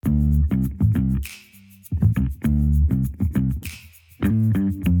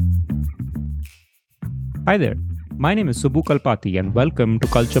Hi there. My name is Subbu and welcome to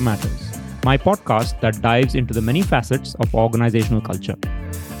Culture Matters, my podcast that dives into the many facets of organizational culture.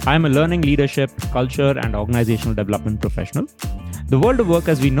 I am a learning, leadership, culture, and organizational development professional. The world of work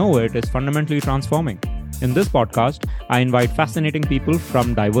as we know it is fundamentally transforming. In this podcast, I invite fascinating people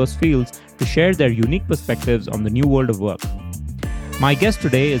from diverse fields to share their unique perspectives on the new world of work. My guest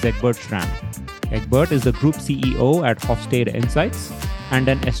today is Egbert Schram. Egbert is the Group CEO at Hofstede Insights and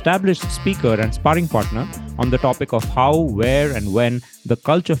an established speaker and sparring partner on the topic of how, where, and when the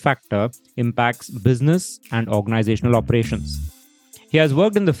culture factor impacts business and organizational operations. He has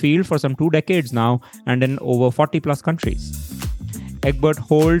worked in the field for some 2 decades now and in over 40 plus countries. Egbert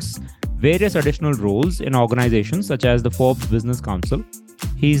holds various additional roles in organizations such as the Forbes Business Council.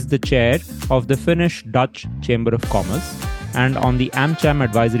 He's the chair of the Finnish Dutch Chamber of Commerce and on the Amcham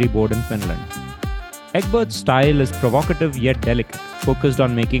advisory board in Finland. Egbert's style is provocative yet delicate, focused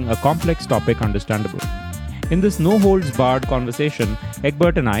on making a complex topic understandable. In this no-holds-barred conversation,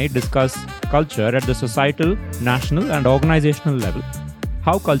 Egbert and I discuss culture at the societal, national, and organizational level,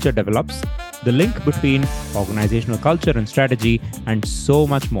 how culture develops, the link between organizational culture and strategy, and so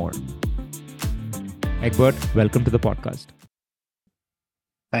much more. Egbert, welcome to the podcast.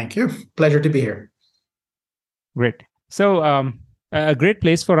 Thank you. Pleasure to be here. Great. So, a great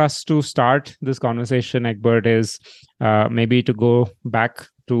place for us to start this conversation, Egbert, is maybe to go back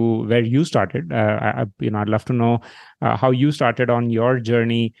to where you started. I'd love to know how you started on your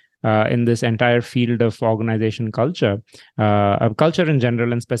journey in this entire field of organization culture, culture in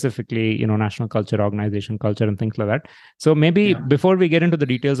general, and specifically, national culture, organization culture, and things like that. So maybe before we get into the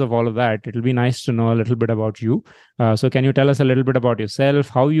details of all of that, it'll be nice to know a little bit about you. So can you tell us a little bit about yourself,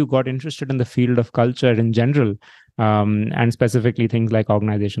 how you got interested in the field of culture in general, and specifically things like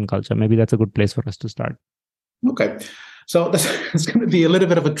organization culture? Maybe that's a good place for us to start. Okay. So it's going to be a little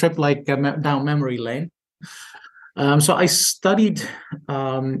bit of a trip down memory lane. So I studied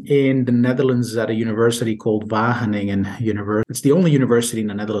in the Netherlands at a university called Wageningen University. It's the only university in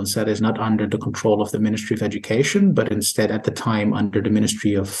the Netherlands that is not under the control of the Ministry of Education, but instead at the time under the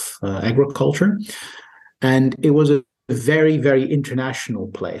Ministry of Agriculture. And it was a very, very international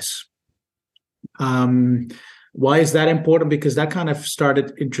place. Why is that important? Because that kind of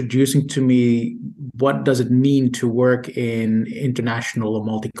started introducing to me what does it mean to work in international or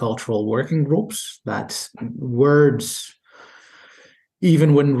multicultural working groups, that words,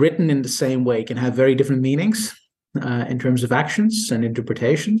 even when written in the same way, can have very different meanings in terms of actions and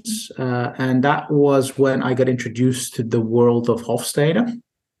interpretations. And that was when I got introduced to the world of Hofstede.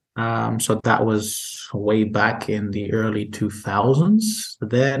 So that was way back in the early 2000s.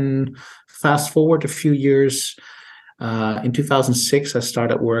 Then fast forward a few years, in 2006, I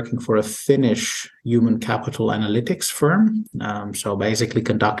started working for a Finnish human capital analytics firm. So basically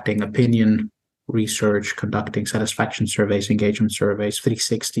conducting opinion research, conducting satisfaction surveys, engagement surveys,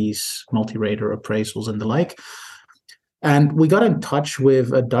 360s, multi-rater appraisals, and the like. And we got in touch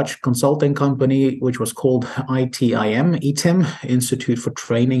with a Dutch consulting company, which was called ITIM, Institute for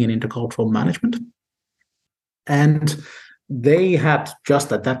Training in Intercultural Management. And they had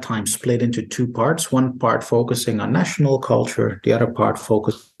just at that time split into 2 parts, one part focusing on national culture, the other part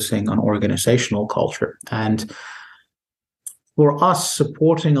focusing on organizational culture. And for us,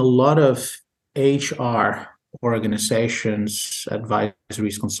 supporting a lot of HR organizations,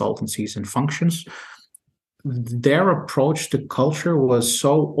 advisories, consultancies, and functions, their approach to culture was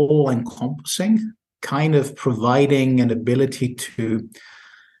so all-encompassing, kind of providing an ability to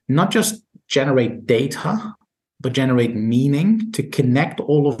not just generate data, but generate meaning, to connect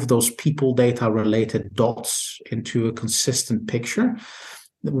all of those people data related dots into a consistent picture,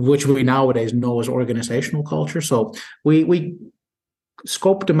 which we nowadays know as organizational culture. So we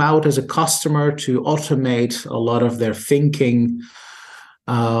scoped them out as a customer to automate a lot of their thinking.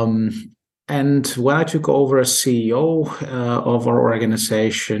 And when I took over as CEO of our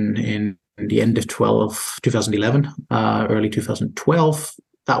organization in the end of 2011, early 2012,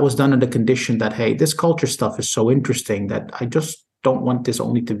 that was done on the condition that, hey, this culture stuff is so interesting that I just don't want this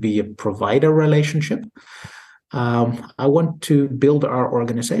only to be a provider relationship. I want to build our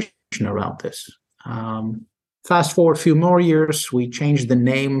organization around this. Fast forward a few more years, we changed the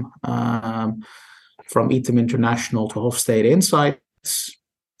name from ITIM International to Hofstede Insights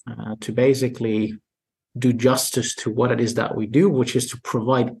to basically do justice to what it is that we do, which is to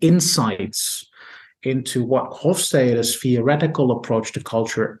provide insights into what Hofstede's theoretical approach to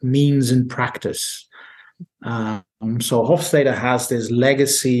culture means in practice. So Hofstede has this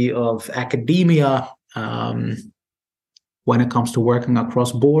legacy of academia when it comes to working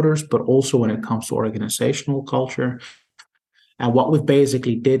across borders, but also when it comes to organizational culture. And what we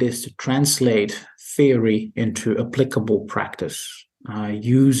basically did is to translate theory into applicable practice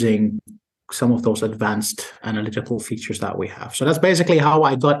using some of those advanced analytical features that we have. So that's basically how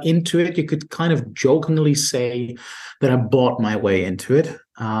I got into it. You could kind of jokingly say that I bought my way into it.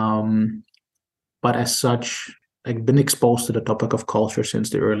 But as such, I've been exposed to the topic of culture since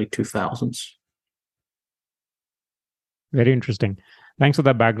the early 2000s. Very interesting. Thanks for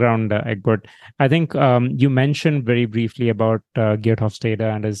that background, Egbert. I think you mentioned very briefly about Geerte Hofstede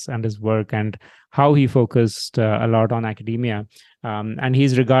and his work and how he focused a lot on academia, and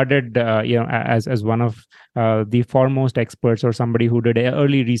he's regarded, as one of the foremost experts or somebody who did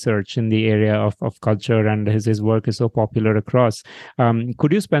early research in the area of culture, and his work is so popular across.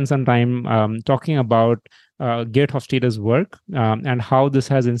 Could you spend some time talking about Geerte Hofstede's work and how this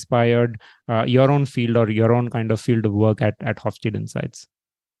has inspired your own field or your own kind of field of work at Hofstede Insights?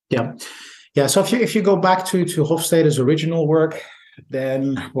 Yeah. So if you go back to Hofstede's original work,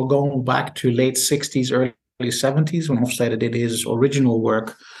 then we're going back to late 60s, early 70s when Hofstede did his original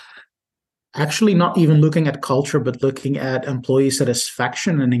work. Actually, not even looking at culture, but looking at employee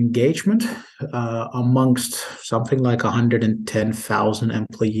satisfaction and engagement amongst something like 110,000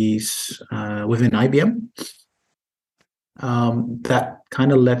 employees within IBM. That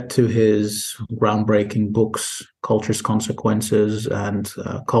kind of led to his groundbreaking books, Culture's Consequences and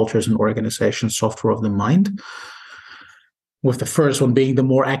Cultures and Organizations, Software of the Mind. With the first one being the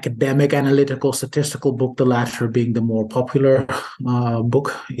more academic, analytical, statistical book, the latter being the more popular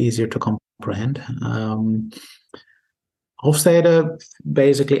book, easier to comprehend. Hofstede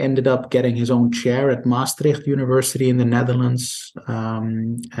basically ended up getting his own chair at Maastricht University in the Netherlands,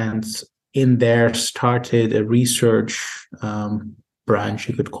 and in there started a research branch,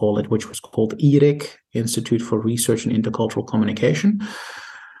 you could call it, which was called IRIC, Institute for Research and Intercultural Communication.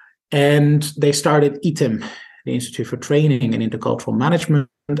 And they started ITIM, the Institute for Training and Intercultural Management,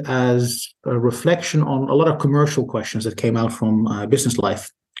 as a reflection on a lot of commercial questions that came out from business life.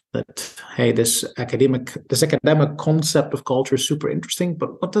 That, hey, this academic concept of culture is super interesting,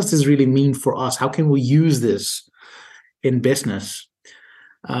 but what does this really mean for us? How can we use this in business?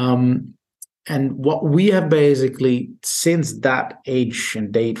 And what we have basically, since that age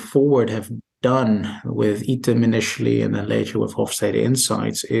and date forward, have done with ITIM initially and then later with Hofstede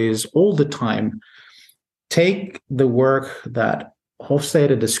Insights is all the time take the work that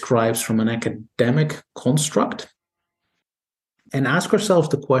Hofstede describes from an academic construct and ask ourselves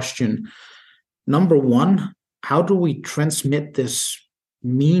the question, number one, how do we transmit this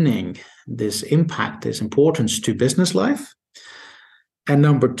meaning, this impact, this importance to business life? And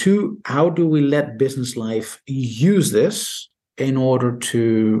number two, how do we let business life use this in order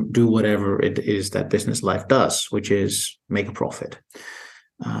to do whatever it is that business life does, which is make a profit?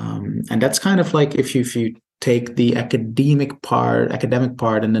 And that's kind of like if you take the academic part,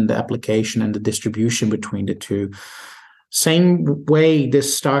 and then the application and the distribution between the two. Same way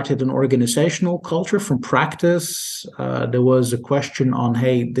this started an organizational culture from practice. There was a question on,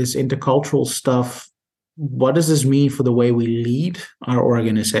 hey, this intercultural stuff, what does this mean for the way we lead our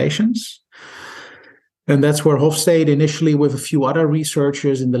organizations? And that's where Hofstede initially, with a few other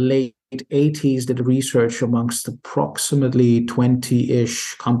researchers in the late 80s, did research amongst approximately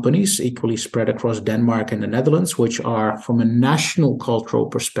 20-ish companies, equally spread across Denmark and the Netherlands, which are, from a national cultural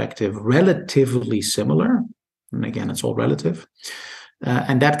perspective, relatively similar. And again, it's all relative.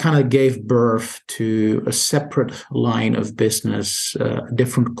 And that kind of gave birth to a separate line of business, a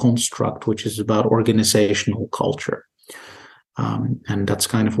different construct, which is about organizational culture. And that's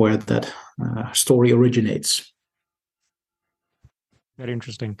kind of where that story originates. Very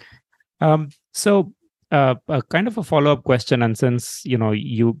interesting. So a kind of a follow-up question, and since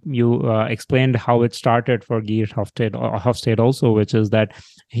you explained how it started for Geerte Hofstede also, which is that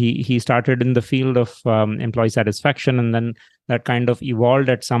he started in the field of employee satisfaction, and then that kind of evolved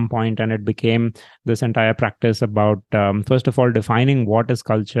at some point, and it became this entire practice about first of all defining what is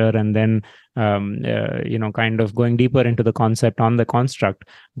culture, and then kind of going deeper into the concept on the construct,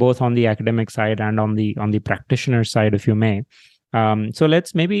 both on the academic side and on the practitioner side, if you may. So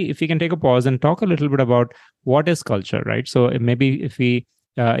let's maybe, if we can take a pause and talk a little bit about what is culture, right? So maybe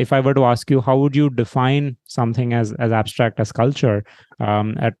if I were to ask you, how would you define something as abstract as culture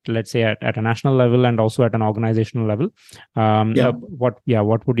at, let's say, at a national level and also at an organizational level? What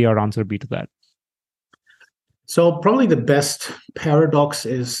would your answer be to that? So probably the best paradox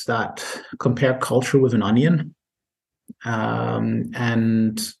is that compare culture with an onion.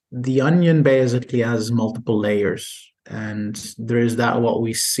 And the onion basically has multiple layers. And there is that what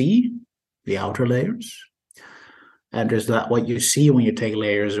we see, the outer layers. And there's that what you see when you take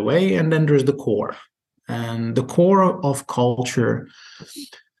layers away. And then there's the core. And the core of culture,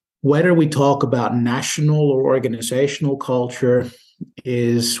 whether we talk about national or organizational culture,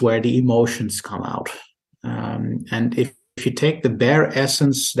 is where the emotions come out. And if you take the bare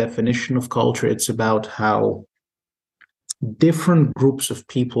essence definition of culture, it's about how different groups of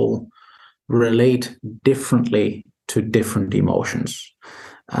people relate differently to different emotions.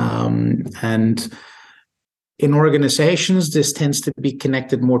 And in organizations, this tends to be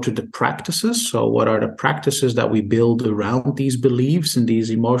connected more to the practices. So what are the practices that we build around these beliefs and these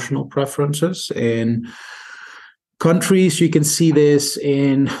emotional preferences? In countries, you can see this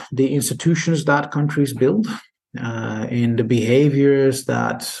in the institutions that countries build, in the behaviors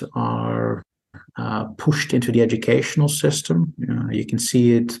that are pushed into the educational system. You can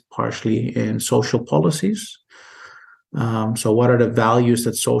see it partially in social policies. So what are the values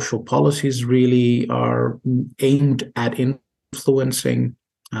that social policies really are aimed at influencing?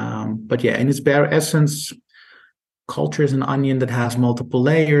 But yeah, in its bare essence, culture is an onion that has multiple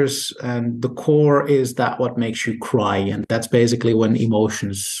layers, and the core is that what makes you cry, and that's basically when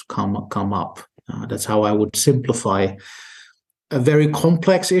emotions come up. That's how I would simplify a very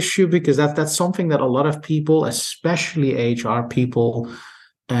complex issue, because that's something that a lot of people, especially HR people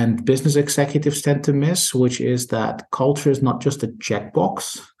and business executives, tend to miss, which is that culture is not just a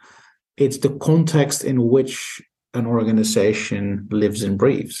checkbox. It's the context in which an organization lives and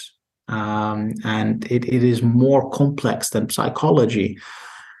breathes. And it is more complex than psychology.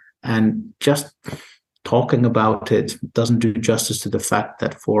 And just talking about it doesn't do justice to the fact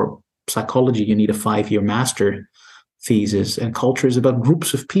that for psychology, you need a 5-year master thesis, and culture is about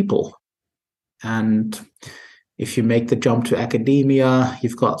groups of people. And if you make the jump to academia,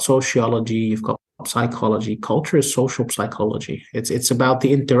 you've got sociology, you've got psychology. Culture is social psychology. It's about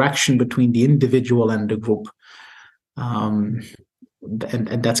the interaction between the individual and the group. And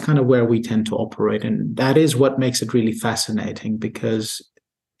that's kind of where we tend to operate. And that is what makes it really fascinating, because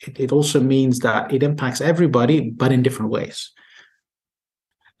it also means that it impacts everybody, but in different ways.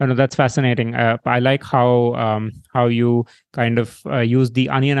 No, that's fascinating. I like how you kind of use the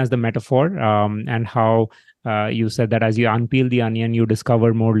onion as the metaphor, and how you said that as you unpeel the onion, you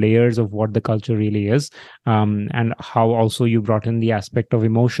discover more layers of what the culture really is, and how also you brought in the aspect of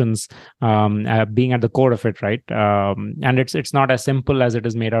emotions being at the core of it, right? And it's not as simple as it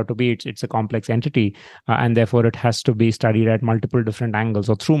is made out to be. It's a complex entity, and therefore it has to be studied at multiple different angles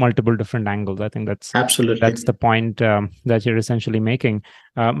or through multiple different angles. I think that's the point that you're essentially making.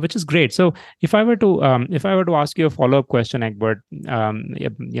 Which is great. So, if I were to ask you a follow-up question, Egbert,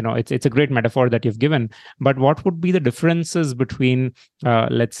 it's a great metaphor that you've given. But what would be the differences between,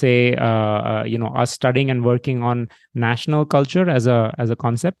 let's say, us studying and working on national culture as a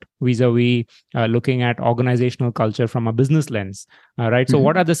concept, vis-a-vis looking at organizational culture from a business lens, right? So,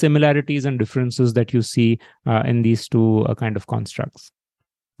 what are the similarities and differences that you see in these two kind of constructs?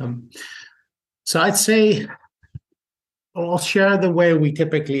 So, I'd say, I'll share the way we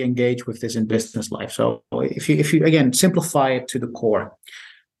typically engage with this in business life. So if you again simplify it to the core,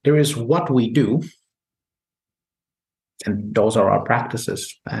 there is what we do, and those are our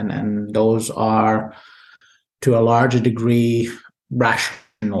practices, and those are to a larger degree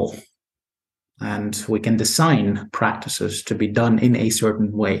rational, and we can design practices to be done in a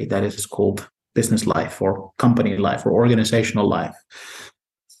certain way that is called business life or company life or organizational life.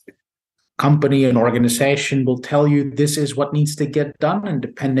 Company and organization will tell you this is what needs to get done, and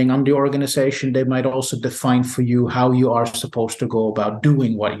depending on the organization, they might also define for you how you are supposed to go about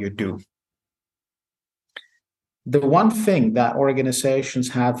doing what you do. The one thing that organizations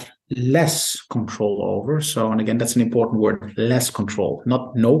have less control over, so, and again, that's an important word, less control,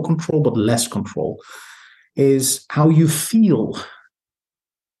 not no control, but less control, is how you feel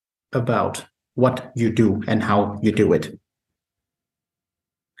about what you do and how you do it.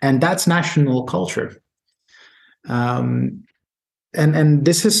 And that's national culture. And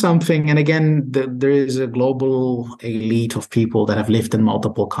this is something, and again, there is a global elite of people that have lived in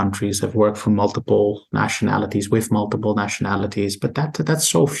multiple countries, have worked for multiple nationalities, with multiple nationalities, but that's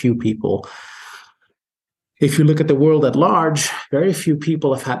so few people. If you look at the world at large, very few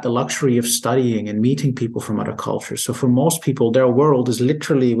people have had the luxury of studying and meeting people from other cultures. So for most people, their world is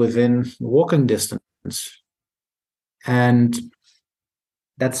literally within walking distance. And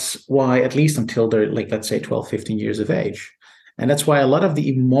that's why, at least until they're, like, let's say 12, 15 years of age. And that's why a lot of the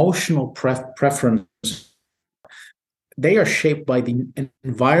emotional preference, they are shaped by the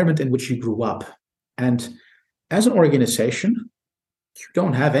environment in which you grew up. And as an organization, you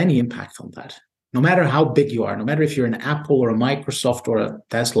don't have any impact on that. no matter how big you are, no matter if you're an Apple or a Microsoft or a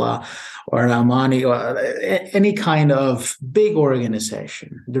Tesla or an Armani or any kind of big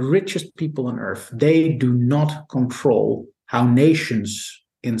organization, the richest people on earth, they do not control how nations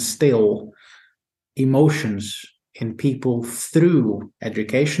instill emotions in people through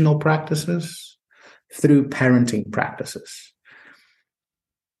educational practices, through parenting practices.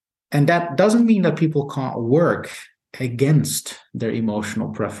 And that doesn't mean that people can't work against their emotional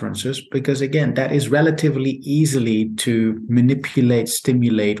preferences, because again, that is relatively easily to manipulate,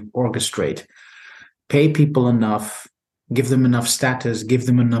 stimulate, orchestrate. Pay people enough, give them enough status, give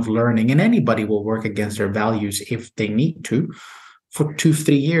them enough learning, and anybody will work against their values if they need to for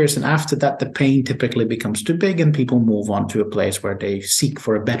 2-3 years. And after that, the pain typically becomes too big and people move on to a place where they seek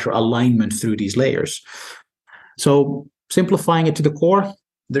for a better alignment through these layers. So simplifying it to the core,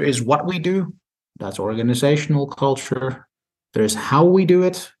 there is what we do, that's organizational culture. There is how we do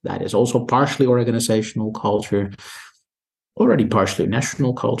it, that is also partially organizational culture, already partially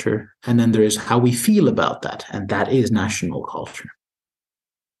national culture. And then there is how we feel about that, and that is national culture.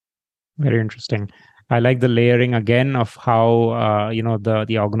 Very interesting. I like the layering again of how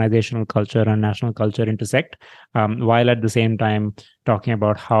the organizational culture and national culture intersect, while at the same time talking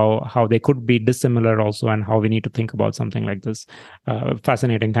about how they could be dissimilar also, and how we need to think about something like this.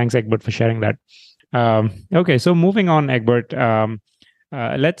 Fascinating. Thanks, Egbert, for sharing that. Okay, so moving on, Egbert.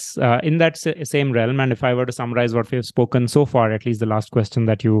 Let's in that same realm, and if I were to summarize what we've spoken so far, at least the last question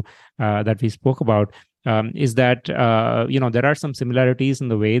that we spoke about, is that there are some similarities in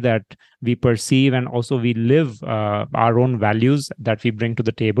the way that we perceive and also we live our own values that we bring to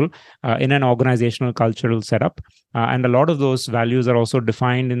the table in an organizational cultural setup, and a lot of those values are also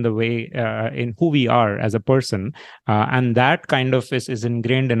defined in the way in who we are as a person, and that kind of is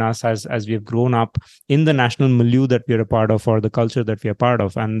ingrained in us as we've grown up in the national milieu that we're a part of, or the culture that we're a part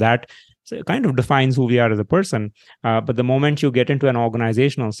of, and that kind of defines who we are as a person. But the moment you get into an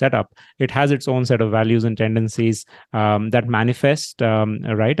organizational setup, it has its own set of values and tendencies that manifest,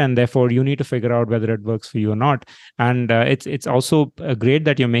 right? And therefore, you need to figure out whether it works for you or not. And it's also great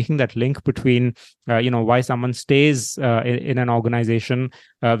that you're making that link between, why someone stays in an organization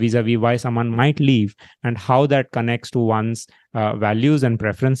vis-a-vis why someone might leave, and how that connects to one's values and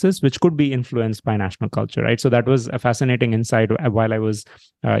preferences, which could be influenced by national culture, right? So that was a fascinating insight while I was,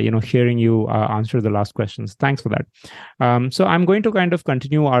 hearing you answer the last questions. Thanks for that. So I'm going to kind of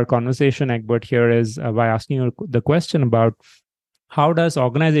continue our conversation, Egbert, here is by asking you the question about how does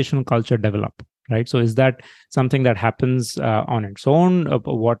organizational culture develop, right? So is that something that happens on its own?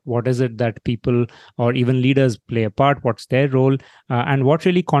 What is it that people or even leaders play a part? What's their role? And what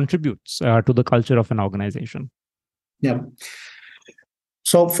really contributes to the culture of an organization? Yeah.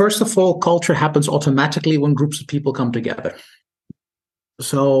 So first of all, culture happens automatically when groups of people come together.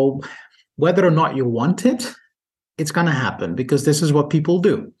 So whether or not you want it, it's going to happen because this is what people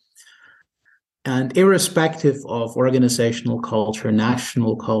do. And irrespective of organizational culture,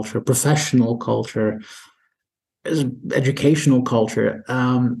 national culture, professional culture, educational culture,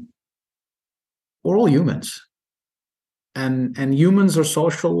 we're all humans. And humans are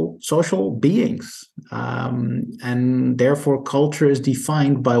social beings, and therefore culture is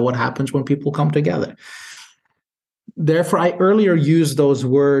defined by what happens when people come together. Therefore, I earlier used those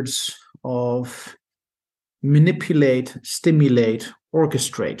words of manipulate, stimulate,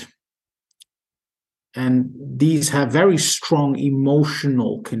 orchestrate, and these have very strong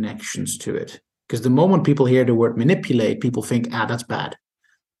emotional connections to it. Because the moment people hear the word manipulate, people think, that's bad.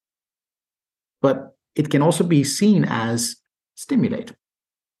 But it can also be seen as stimulate.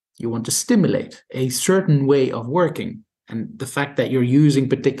 You want to stimulate a certain way of working. And the fact that you're using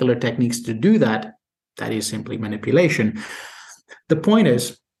particular techniques to do that, that is simply manipulation. The point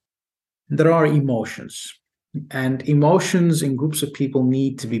is, there are emotions. And emotions in groups of people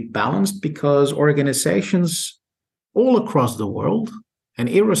need to be balanced because organizations all across the world, and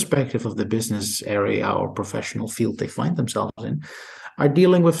irrespective of the business area or professional field they find themselves in, are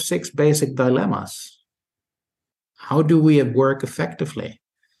dealing with 6 basic dilemmas. How do we work effectively?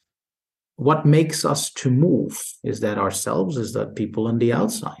 What makes us to move? Is that ourselves? Is that people on the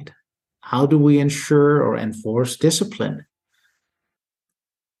outside? How do we ensure or enforce discipline?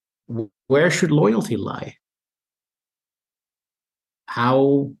 Where should loyalty lie?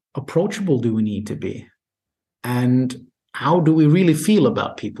 How approachable do we need to be? And how do we really feel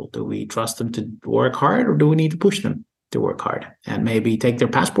about people? Do we trust them to work hard, or do we need to push them to work hard and maybe take their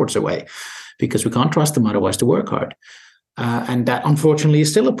passports away because we can't trust them otherwise to work hard? And that, unfortunately, is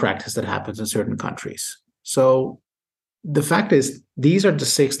still a practice that happens in certain countries. So the fact is, these are the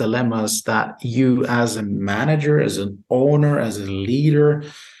 6 dilemmas that you as a manager, as an owner, as a leader,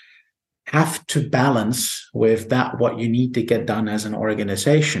 have to balance with that what you need to get done as an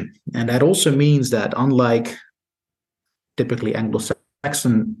organization. And that also means that unlike typically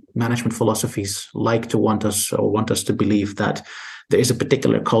Anglo-Saxon management philosophies like to want us to believe that there is a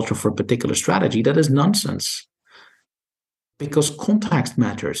particular culture for a particular strategy, that is nonsense, because context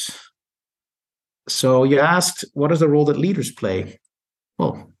matters. So you asked, what is the role that leaders play?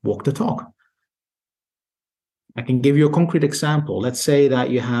 Well, walk the talk. I can give you a concrete example. Let's say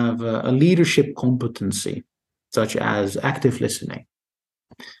that you have a leadership competency, such as active listening.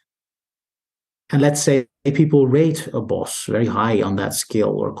 And let's say people rate a boss very high on that skill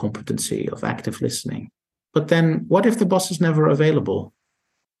or competency of active listening. But then what if the boss is never available?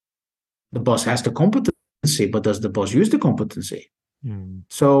 The boss has the competency, but does the boss use the competency?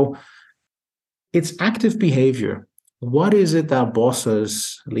 So it's active behavior. What is it that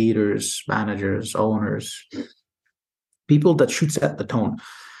bosses, leaders, managers, owners, people that should set the tone,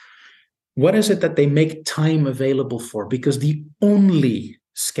 what is it that they make time available for? Because the only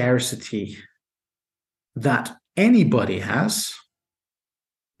scarcity that anybody has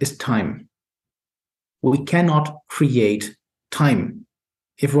is time. We cannot create time.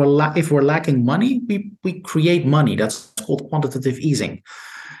 If we're lacking money, we create money. That's called quantitative easing.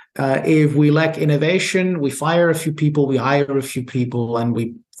 If we lack innovation, we fire a few people, we hire a few people, and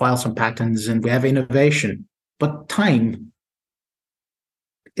we file some patents, and we have innovation. But time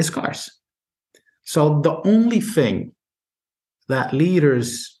is scarce. So the only thing that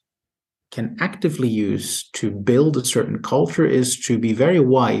leaders can actively use to build a certain culture is to be very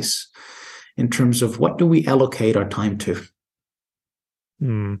wise in terms of what do we allocate our time to.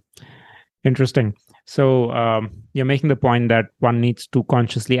 Interesting. So you're making the point that one needs to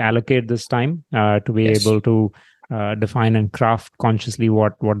consciously allocate this time to be able to define and craft consciously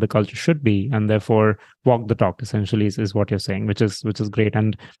what the culture should be, and therefore walk the talk. Essentially, is what you're saying, which is great.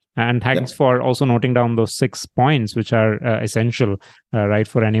 And thanks for also noting down those 6 points, which are essential, right,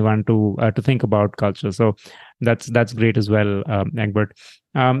 for anyone to think about culture. So that's great as well, Egbert.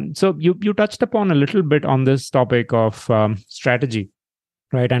 So you touched upon a little bit on this topic of strategy.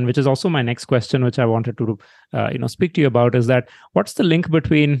 Right, and which is also my next question, which I wanted to, speak to you about, is that what's the link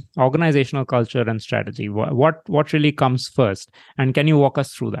between organizational culture and strategy? What really comes first, and can you walk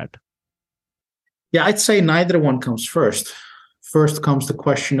us through that? Yeah, I'd say neither one comes first. First comes the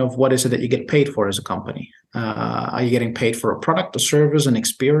question of what is it that you get paid for as a company? Are you getting paid for a product, a service, an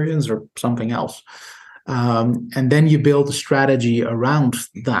experience, or something else? And then you build a strategy around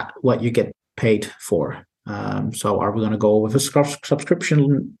that, what you get paid for. So are we going to go with a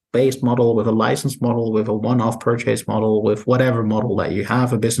subscription-based model, with a license model, with a one-off purchase model, with whatever model that you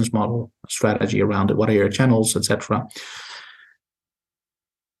have, a business model, a strategy around it? What are your channels, etc.?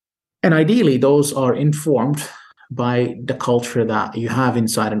 And ideally, those are informed by the culture that you have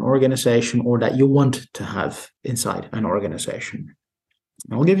inside an organization or that you want to have inside an organization.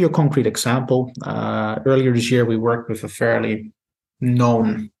 I'll give you a concrete example. Earlier this year, we worked with a fairly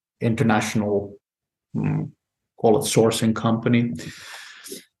known international call it sourcing company.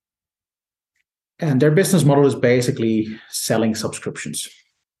 And their business model is basically selling subscriptions.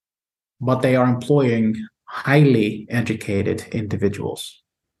 But they are employing highly educated individuals.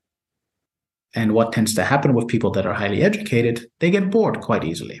 And what tends to happen with people that are highly educated, they get bored quite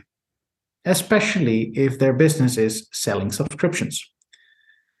easily, especially if their business is selling subscriptions.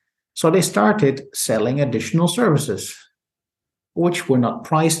 So they started selling additional services, which were not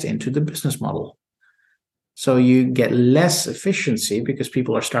priced into the business model. So you get less efficiency because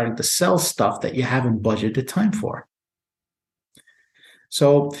people are starting to sell stuff that you haven't budgeted time for.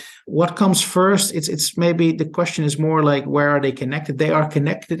 So what comes first? It's maybe the question is more like, where are they connected? They are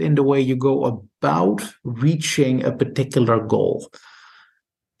connected in the way you go about reaching a particular goal.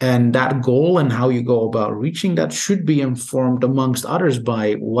 And that goal and how you go about reaching that should be informed, amongst others,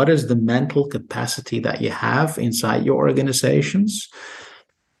 by what is the mental capacity that you have inside your organizations.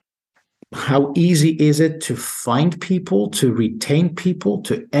 How easy is it to find people, to retain people,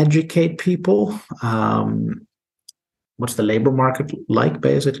 to educate people? What's the labor market like,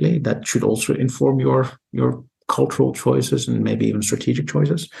 basically? That should also inform your cultural choices and maybe even strategic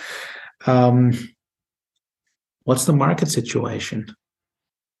choices. What's the market situation?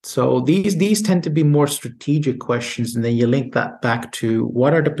 So these tend to be more strategic questions, and then you link that back to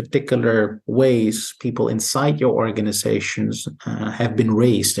what are the particular ways people inside your organizations have been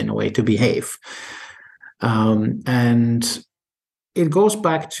raised in a way to behave. And it goes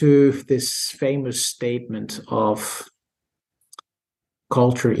back to this famous statement of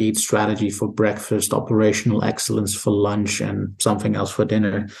culture eats strategy for breakfast, operational excellence for lunch, and something else for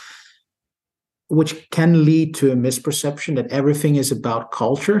dinner, which can lead to a misperception that everything is about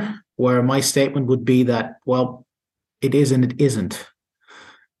culture, where my statement would be that, well, it is and it isn't.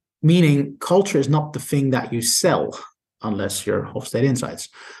 Meaning culture is not the thing that you sell, unless you're Hofstede Insights.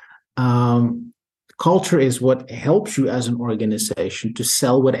 Culture is what helps you as an organization to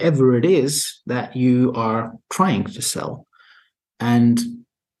sell whatever it is that you are trying to sell. And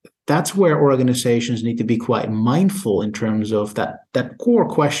that's where organizations need to be quite mindful in terms of that core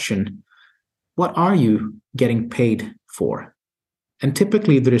question: what are you getting paid for? And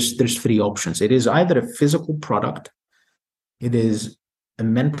typically there's three options. It is either a physical product, it is a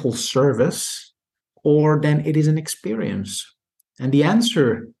mental service, or then it is an experience. And the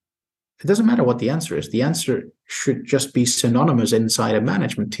answer, it doesn't matter what the answer is. The answer should just be synonymous inside a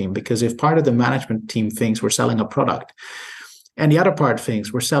management team, because if part of the management team thinks we're selling a product and the other part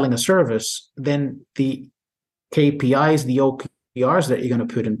thinks we're selling a service, then the KPIs, the OKRs that you're going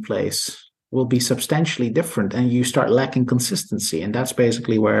to put in place will be substantially different, and you start lacking consistency. And that's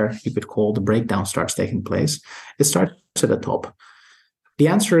basically where you could call the breakdown starts taking place. It starts at the top. The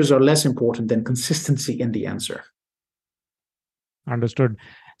answers are less important than consistency in the answer. Understood.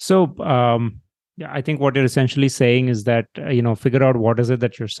 So, yeah, I think what you're essentially saying is that, figure out what is it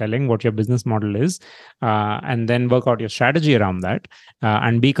that you're selling, what your business model is, and then work out your strategy around that,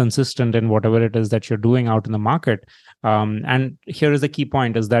 and be consistent in whatever it is that you're doing out in the market. And here is the key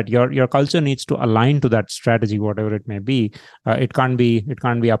point: is that your culture needs to align to that strategy, whatever it may be. It can't be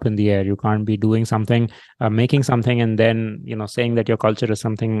up in the air. You can't be doing something, making something, and then saying that your culture is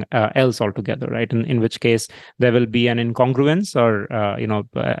something else altogether, right? In which case there will be an incongruence, or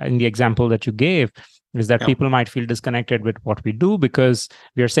in the example that you gave, is that people might feel disconnected with what we do because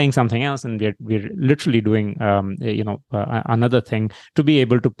we are saying something else, and we're literally doing another thing to be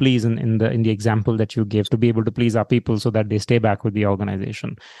able to please, in the example that you gave, to be able to please our people so that they stay back with the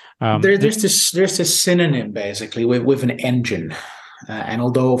organization. There's this synonym basically with an engine. And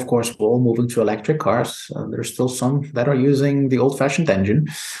although, of course, we're all moving to electric cars, there's still some that are using the old-fashioned engine.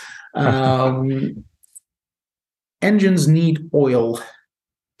 Engines need oil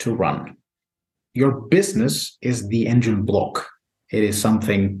to run. Your business is the engine block. It is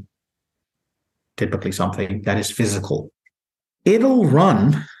typically something that is physical. It'll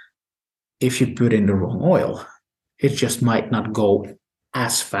run if you put in the wrong oil. It just might not go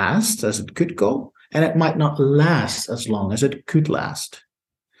as fast as it could go, and it might not last as long as it could last.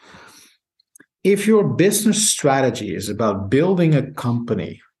 If your business strategy is about building a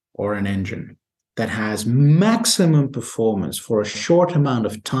company or an engine that has maximum performance for a short amount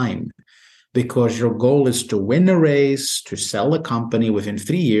of time, because your goal is to win a race, to sell a company within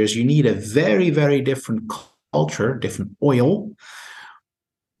 3 years, you need a very, very different culture, different oil,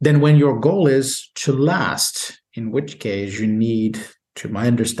 than when your goal is to last, in which case you need, to my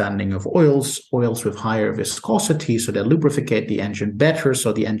understanding of oils with higher viscosity, so they lubricate the engine better,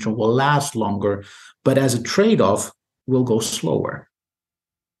 so the engine will last longer, but as a trade-off, will go slower.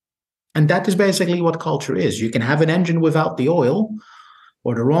 And that is basically what culture is. You can have an engine without the oil,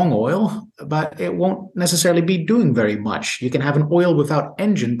 or the wrong oil, but it won't necessarily be doing very much. You can have an oil without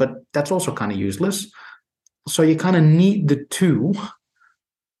engine, but that's also kind of useless. So you kind of need the two.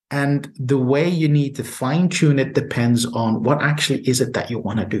 And the way you need to fine-tune it depends on what actually is it that you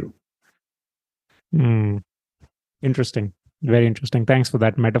want to do. Interesting. Very interesting. Thanks for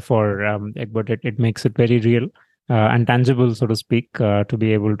that metaphor, Egbert. It makes it very real. And tangible, so to speak, to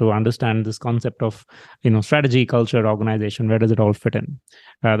be able to understand this concept of, strategy, culture, organization. Where does it all fit in?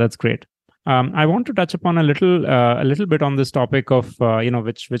 That's great. I want to touch upon a little bit on this topic of,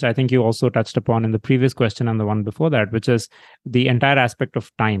 which I think you also touched upon in the previous question and the one before that, which is the entire aspect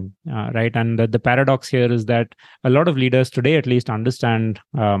of time, right? And the paradox here is that a lot of leaders today, at least, understand,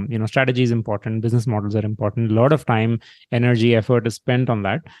 strategy is important, business models are important. A lot of time, energy, effort is spent on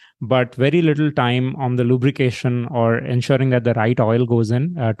that, but very little time on the lubrication or ensuring that the right oil goes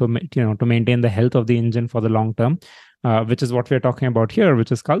in to maintain the health of the engine for the long term. Which is what we're talking about here,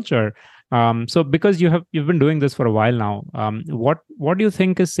 which is culture. So because you've been doing this for a while now, what do you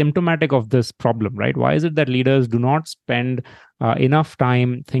think is symptomatic of this problem, right? Why is it that leaders do not spend enough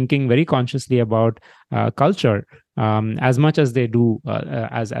time thinking very consciously about culture as much as they do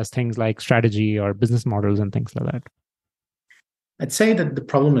as things like strategy or business models and things like that? I'd say that the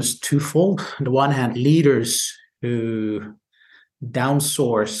problem is twofold. On the one hand, leaders who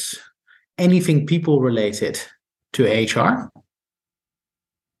downsource anything people related to HR,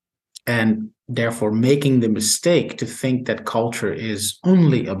 and therefore making the mistake to think that culture is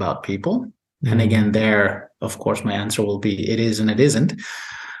only about people. And again, there, of course, my answer will be it is and it isn't.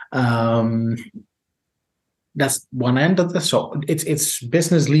 That's one end of the, so it's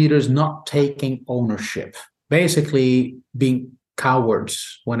business leaders not taking ownership, basically being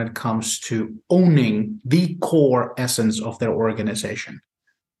cowards when it comes to owning the core essence of their organization.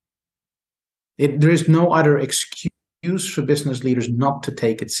 There is no other excuse for business leaders not to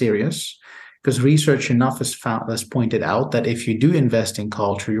take it serious, because research enough has pointed out that if you do invest in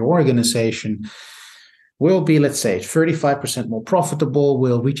culture, your organization will be, let's say, 35% more profitable,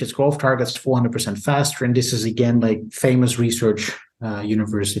 will reach its growth targets 400% faster. And this is, again, like famous research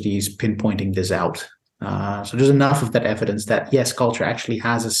universities pinpointing this out. So there's enough of that evidence that, yes, culture actually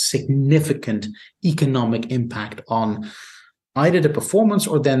has a significant economic impact on either the performance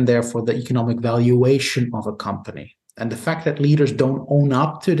or then therefore the economic valuation of a company. And the fact that leaders don't own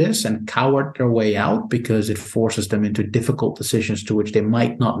up to this and cower their way out because it forces them into difficult decisions to which they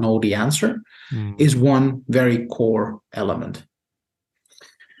might not know the answer is one very core element.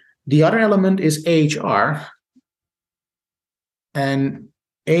 The other element is HR, and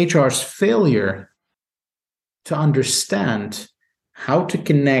HR's failure to understand how to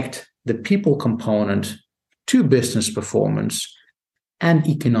connect the people component to business performance and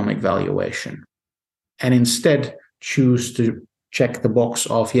economic valuation, and instead choose to check the box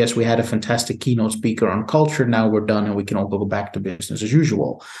of, yes, we had a fantastic keynote speaker on culture, now we're done and we can all go back to business as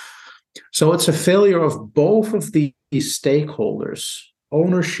usual. So it's a failure of both of these stakeholders,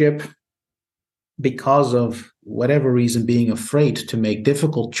 ownership, because of whatever reason, being afraid to make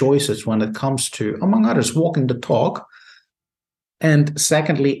difficult choices when it comes to, among others, walking the talk. And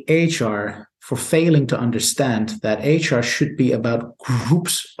secondly, HR, for failing to understand that HR should be about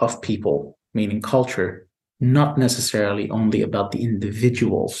groups of people, meaning culture, not necessarily only about the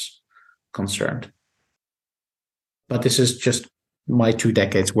individuals concerned. But this is just my 2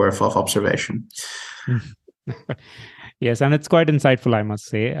 decades worth of observation. Yes, and it's quite insightful, I must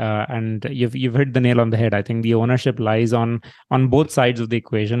say. And you've hit the nail on the head. I think the ownership lies on both sides of the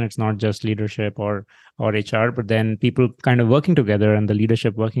equation. It's not just leadership or HR, but then people kind of working together and the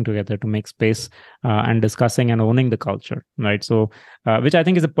leadership working together to make space and discussing and owning the culture, right? So, which I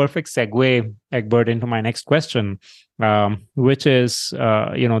think is a perfect segue, Egbert, into my next question, which is,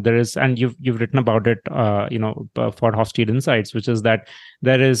 there is, and you've written about it, for Hofstede Insights, which is that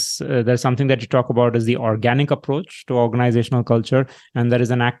there's something that you talk about is the organic approach to organizational culture, and there is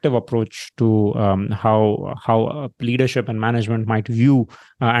an active approach to how leadership and management might view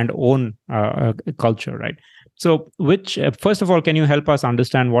and own culture, right? So, which first of all, can you help us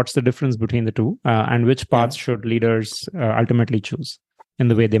understand what's the difference between the two, and which paths should leaders ultimately choose in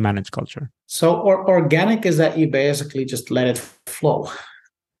the way they manage culture? So, organic is that you basically just let it flow.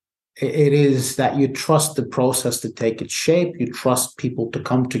 It is that you trust the process to take its shape. You trust people to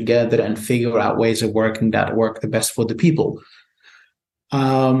come together and figure out ways of working that work the best for the people.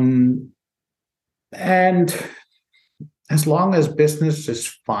 And as long as business is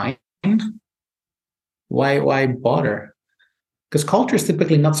fine, why bother? Because culture is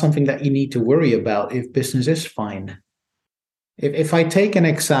typically not something that you need to worry about if business is fine. If I take an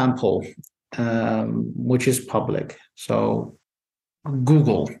example, which is public, so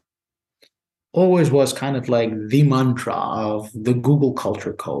Google always was kind of like the mantra of the Google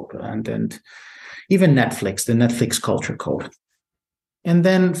culture code, and even Netflix, the Netflix culture code. And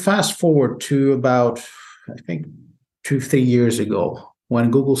then fast forward to about, I think, 2-3 years ago, when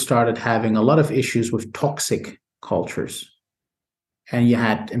Google started having a lot of issues with toxic cultures. And you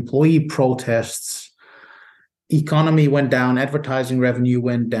had employee protests, economy went down, advertising revenue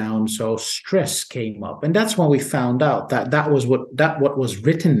went down, so stress came up. And that's when we found out that what was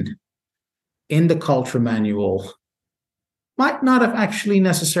written in the culture manual might not have actually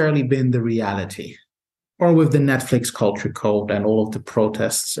necessarily been the reality. Or with the Netflix culture code and all of the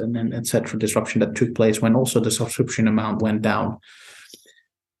protests and et cetera, disruption that took place when also the subscription amount went down.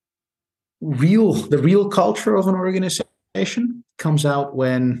 The real culture of an organization comes out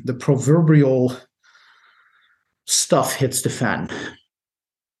when the proverbial stuff hits the fan.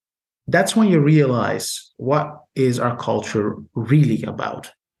 That's when you realize what is our culture really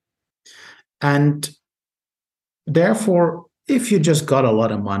about. And therefore, if you just got a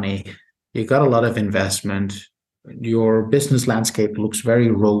lot of money, you got a lot of investment, your business landscape looks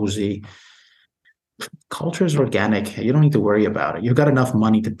very rosy, culture is organic, you don't need to worry about it. You've got enough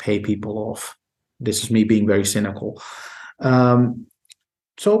money to pay people off. This is me being very cynical.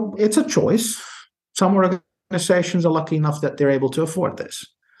 So it's a choice. Some organizations are lucky enough that they're able to afford this.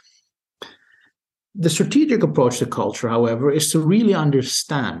 The strategic approach to culture, however, is to really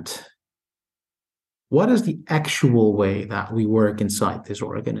understand what is the actual way that we work inside this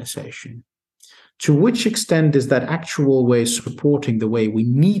organization? To which extent is that actual way supporting the way we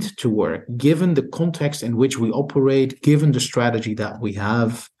need to work, given the context in which we operate, given the strategy that we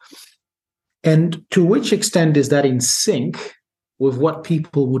have? And to which extent is that in sync with what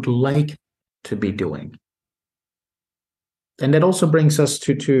people would like to be doing. And that also brings us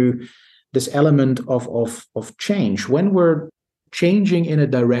to this element of change. When we're changing in a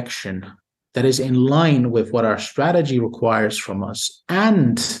direction that is in line with what our strategy requires from us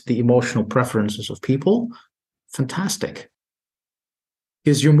and the emotional preferences of people, fantastic.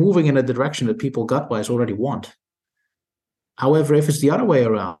 Because you're moving in a direction that people gut-wise already want. However, if it's the other way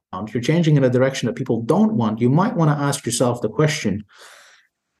around, you're changing in a direction that people don't want, you might want to ask yourself the question,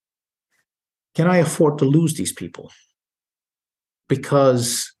 can I afford to lose these people?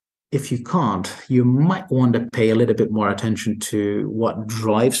 Because if you can't, you might want to pay a little bit more attention to what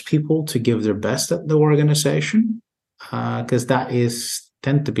drives people to give their best at the organization, because that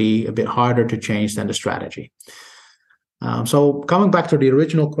tend to be a bit harder to change than the strategy. So coming back to the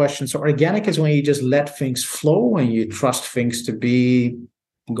original question, so organic is when you just let things flow and you trust things to be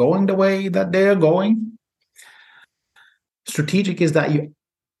going the way that they're going. Strategic is that you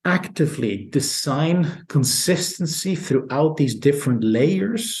actively design consistency throughout these different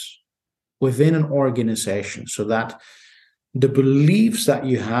layers within an organization so that the beliefs that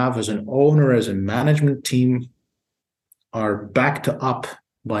you have as an owner, as a management team, are backed up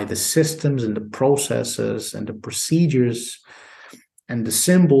by the systems and the processes and the procedures and the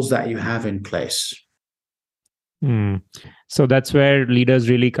symbols that you have in place. So that's where leaders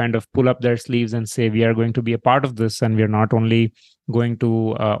really kind of pull up their sleeves and say, we are going to be a part of this, and we're not only going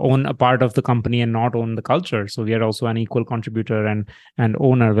to own a part of the company and not own the culture. So we are also an equal contributor and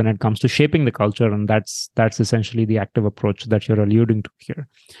owner when it comes to shaping the culture. And that's essentially the active approach that you're alluding to here.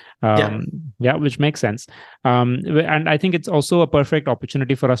 Which makes sense. And I think it's also a perfect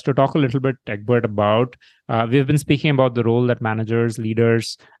opportunity for us to talk a little bit, Egbert, about, we've been speaking about the role that managers,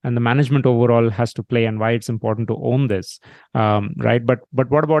 leaders, and the management overall has to play and why it's important to own this, right? But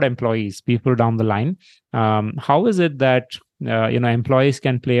what about employees, people down the line? How is it that employees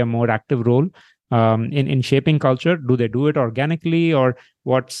can play a more active role in shaping culture? Do they do it organically, or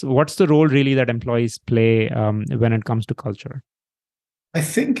what's the role really that employees play when it comes to culture? I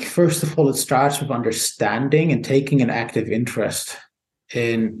think, first of all, it starts with understanding and taking an active interest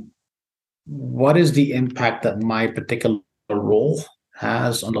in what is the impact that my particular role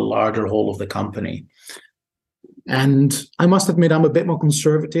has on the larger whole of the company. And I must admit, I'm a bit more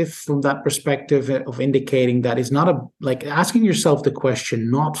conservative from that perspective of indicating that it's not like asking yourself the question,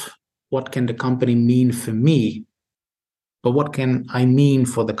 not what can the company mean for me, but what can I mean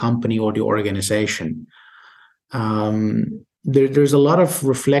for the company or the organization? There's a lot of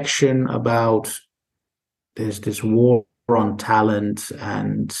reflection about this war on talent,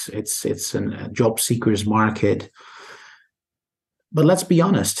 and it's a job seekers market. But let's be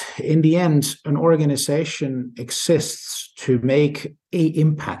honest, in the end, an organization exists to make an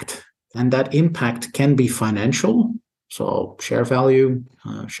impact, and that impact can be financial, so share value,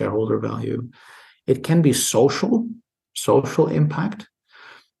 shareholder value. It can be social impact.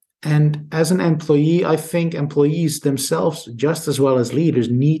 And as an employee, I think employees themselves, just as well as leaders,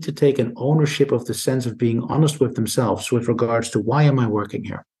 need to take an ownership of the sense of being honest with themselves with regards to, why am I working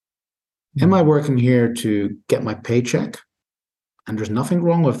here? Am I working here to get my paycheck? And there's nothing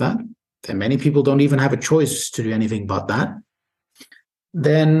wrong with that. And many people don't even have a choice to do anything but that.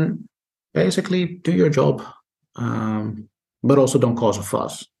 Then basically do your job, but also don't cause a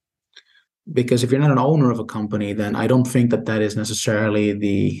fuss. Because if you're not an owner of a company, then I don't think that is necessarily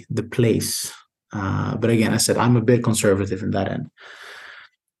the place. But again, I said, I'm a bit conservative in that end.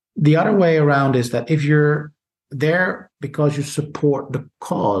 The other way around is that if you're there because you support the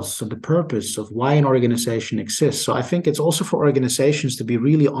cause, of the purpose of why an organization exists. So I think it's also for organizations to be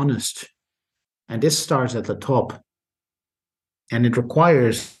really honest. And this starts at the top. And it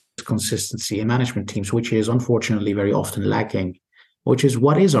requires consistency in management teams, which is unfortunately very often lacking. Which is,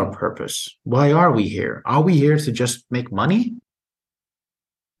 what is our purpose? Why are we here? Are we here to just make money?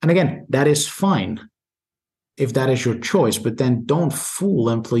 And again, that is fine if that is your choice, but then don't fool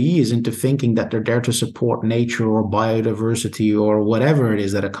employees into thinking that they're there to support nature or biodiversity or whatever it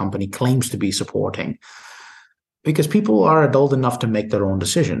is that a company claims to be supporting. Because people are adult enough to make their own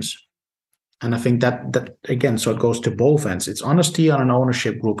decisions. And I think that again, so it goes to both ends. It's honesty on an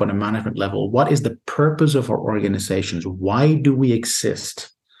ownership group on a management level. What is the purpose of our organizations? Why do we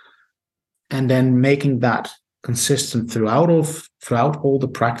exist? And then making that consistent throughout all the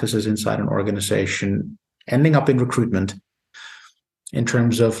practices inside an organization, ending up in recruitment in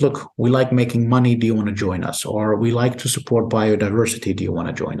terms of, look, we like making money. Do you want to join us? Or we like to support biodiversity. Do you want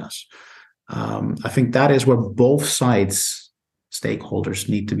to join us? I think that is where both sides, stakeholders,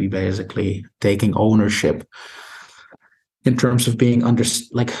 need to be basically taking ownership in terms of being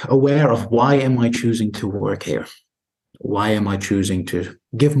aware of, why am I choosing to work here? why am I choosing to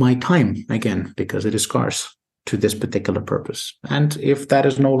give my time again, because it is scarce, to this particular purpose? And if that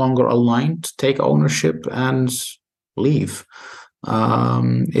is no longer aligned, take ownership and leave.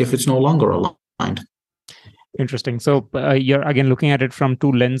 If it's no longer aligned. Interesting. So you're again looking at it from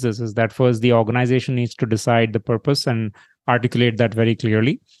two lenses. Is that first, the organization needs to decide the purpose and articulate that very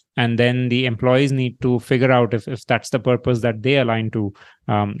clearly. And then the employees need to figure out if that's the purpose that they align to,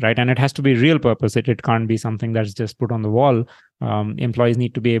 right? And it has to be real purpose. It can't be something that's just put on the wall. Employees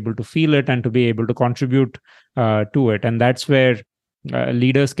need to be able to feel it and to be able to contribute to it. And that's where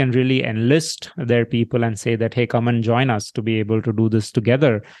leaders can really enlist their people and say that, hey, come and join us to be able to do this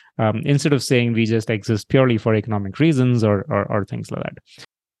together, instead of saying we just exist purely for economic reasons or things like that.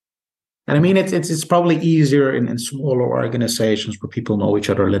 And I mean, it's probably easier in smaller organizations where people know each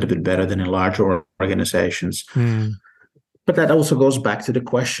other a little bit better than in larger organizations. But that also goes back to the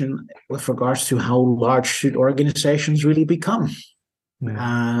question with regards to how large should organizations really become?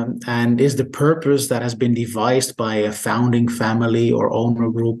 And is the purpose that has been devised by a founding family or owner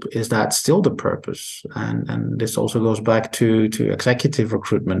group, is that still the purpose? And this also goes back to executive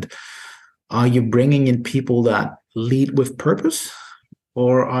recruitment. Are you bringing in people that lead with purpose?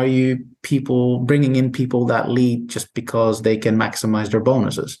 Or are you bringing in people that lead just because they can maximize their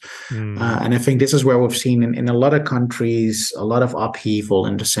bonuses? And I think this is where we've seen in a lot of countries, a lot of upheaval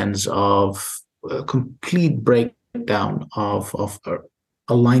in the sense of a complete breakdown of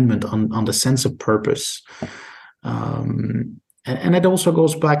alignment on the sense of purpose. And it also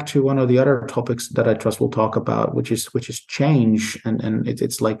goes back to one of the other topics that I trust we'll talk about, which is change. And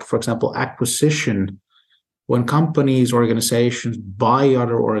it's like, for example, acquisition. When companies, organizations buy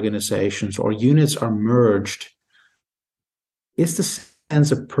other organizations or units are merged, is the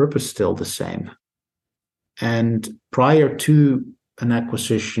sense of purpose still the same? And prior to an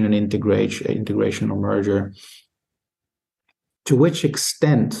acquisition, an integration or merger, to which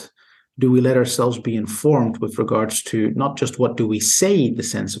extent do we let ourselves be informed with regards to not just what do we say the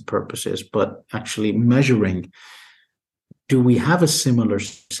sense of purpose is, but actually measuring, do we have a similar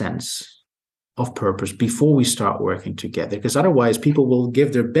sense of purpose before we start working together? Because otherwise people will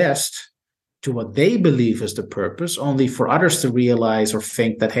give their best to what they believe is the purpose, only for others to realize or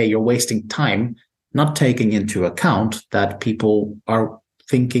think that, hey, you're wasting time, not taking into account that people are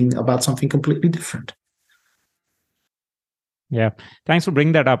thinking about something completely different. Yeah, thanks for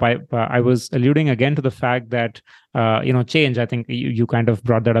bringing that up. I was alluding again to the fact that change. I think you kind of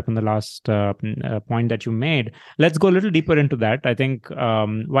brought that up in the last point that you made. Let's go a little deeper into that. I think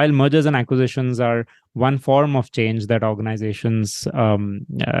while mergers and acquisitions are one form of change that organizations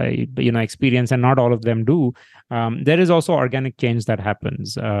experience, and not all of them do, there is also organic change that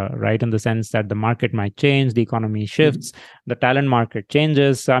happens, right? In the sense that the market might change, the economy shifts, the talent market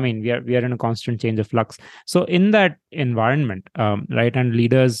changes. I mean, we are in a constant change of flux. So in that environment, right, and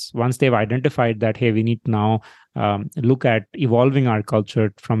leaders, once they've identified that, hey, we need to now look at evolving our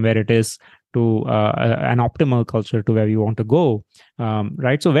culture from where it is to an optimal culture to where we want to go,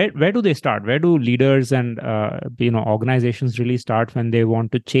 right? So where do they start? Where do leaders and organizations really start when they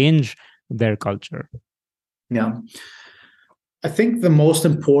want to change their culture? Yeah, I think the most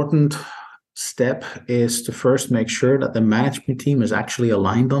important step is to first make sure that the management team is actually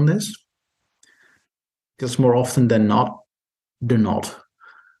aligned on this, because more often than not, they're not.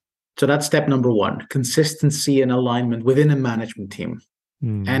 So that's step number one: consistency and alignment within a management team.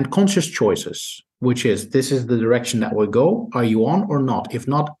 And conscious choices, which is, this is the direction that we go. Are you on or not? If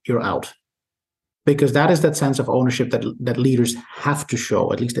not, you're out. Because that is that sense of ownership that leaders have to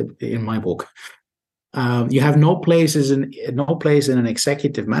show, at least in my book. You have no place in an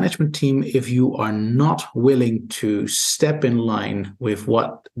executive management team if you are not willing to step in line with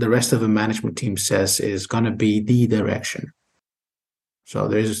what the rest of the management team says is going to be the direction. So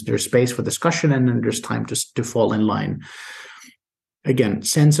there's space for discussion, and then there's time to fall in line. Again,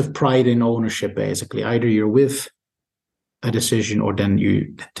 sense of pride in ownership, basically. Either you're with a decision or then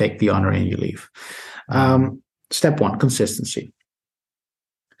you take the honor and you leave. Step one, consistency.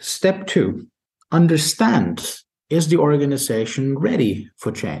 Step two, understand, is the organization ready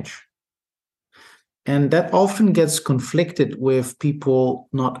for change? And that often gets conflicted with people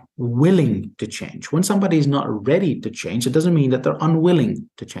not willing to change. When somebody is not ready to change, it doesn't mean that they're unwilling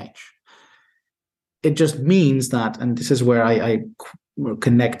to change. It just means that, and this is where I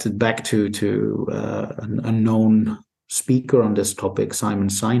connected back to a known speaker on this topic, Simon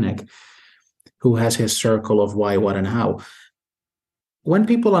Sinek, who has his circle of why, what, and how. When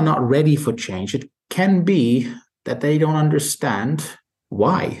people are not ready for change, it can be that they don't understand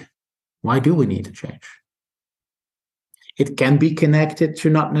why. Why do we need to change? It can be connected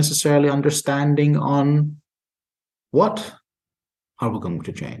to not necessarily understanding on what are we going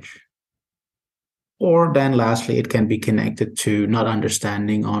to change? Or then lastly, it can be connected to not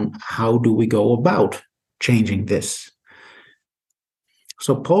understanding on how do we go about changing this.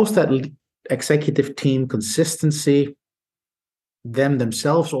 So post that executive team consistency, them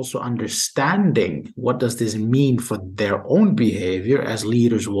themselves also understanding what does this mean for their own behavior as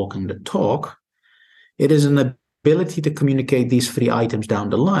leaders walking the talk. It is an ability to communicate these 3 items down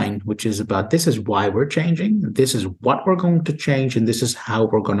the line, which is about this is why we're changing, this is what we're going to change, and this is how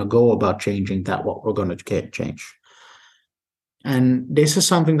we're going to go about changing that, what we're going to change. And this is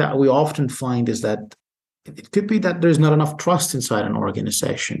something that we often find is that it could be that there's not enough trust inside an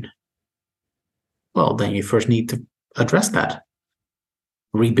organization. Well, then you first need to address that.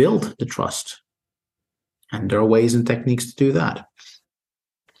 Rebuild the trust. And there are ways and techniques to do that.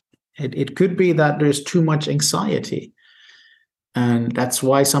 It could be that there's too much anxiety. And that's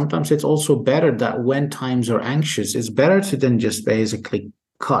why sometimes it's also better that when times are anxious, it's better to then just basically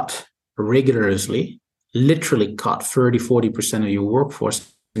cut rigorously, literally cut 30-40% of your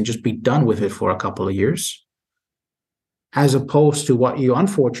workforce and just be done with it for a couple of years, as opposed to what you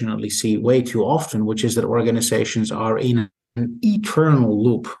unfortunately see way too often, which is that organizations are in an eternal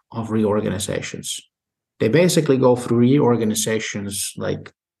loop of reorganizations. They basically go through reorganizations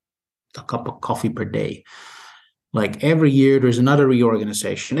like a cup of coffee per day. Like every year there's another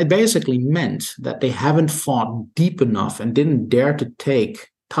reorganization. It basically meant that they haven't fought deep enough and didn't dare to take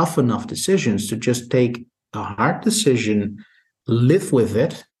tough enough decisions to just take a hard decision, live with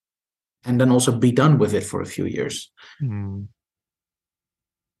it, and then also be done with it for a few years.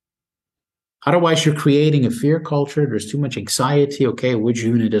 Otherwise, you're creating a fear culture. There's too much anxiety. Okay, which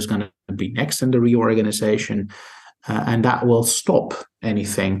unit is going to be next in the reorganization? And that will stop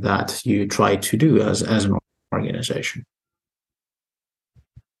anything that you try to do as an organization.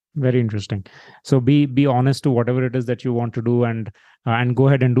 Very interesting. So be honest to whatever it is that you want to do, and go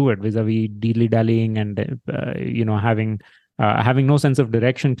ahead and do it, vis-a-vis dilly-dallying and having no sense of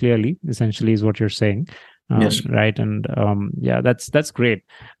direction clearly, essentially, is what you're saying. Yes. Right. And that's great.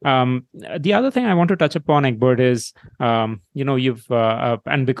 The other thing I want to touch upon, Egbert, is you've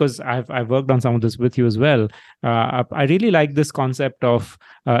and because I've worked on some of this with you as well. I really like this concept of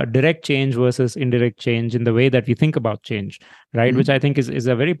direct change versus indirect change in the way that we think about change, right? Mm-hmm. Which I think is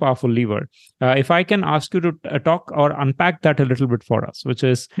a very powerful lever. If I can ask you to talk or unpack that a little bit for us, which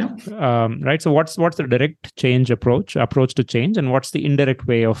is right. So what's the direct change approach to change, and what's the indirect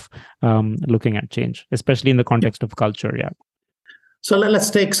way of looking at change, especially in the context of culture? Yeah. So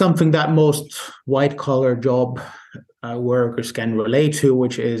let's take something that most white-collar job workers can relate to,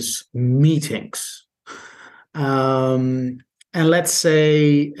 which is meetings. And let's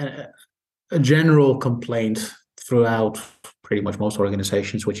say a general complaint throughout pretty much most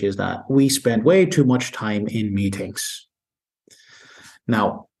organizations, which is that we spend way too much time in meetings.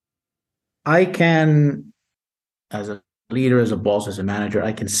 Now, I can, as a leader, as a boss, as a manager,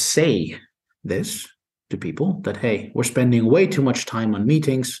 I can say this to people that, hey, we're spending way too much time on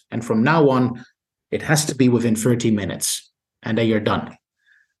meetings, and from now on, it has to be within 30 minutes, and then you're done.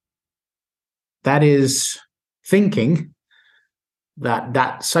 That is thinking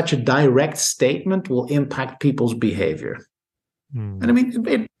that such a direct statement will impact people's behavior. And I mean,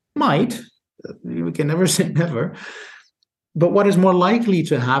 it might. We can never say never. But what is more likely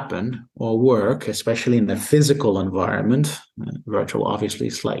to happen or work, especially in the physical environment, virtual obviously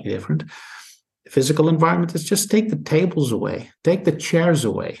is slightly different, physical environment, is just take the tables away, take the chairs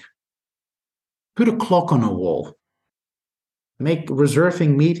away, put a clock on a wall, make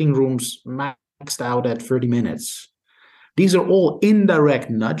reserving meeting rooms maxed out at 30 minutes. These are all indirect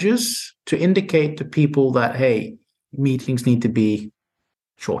nudges to indicate to people that, hey, meetings need to be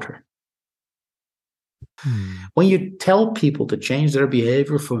shorter. When you tell people to change their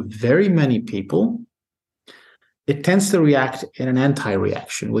behavior, for very many people, it tends to react in an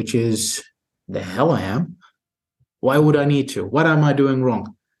anti-reaction, which is, the hell I am. Why would I need to? What am I doing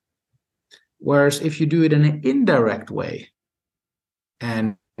wrong? Whereas if you do it in an indirect way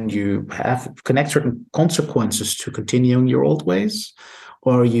and you connect certain consequences to continuing your old ways,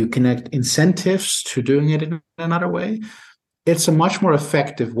 or you connect incentives to doing it in another way, it's a much more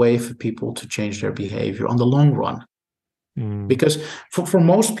effective way for people to change their behavior on the long run. Because for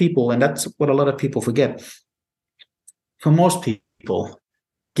most people, and that's what a lot of people forget, for most people,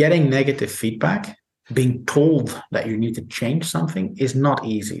 getting negative feedback, being told that you need to change something, is not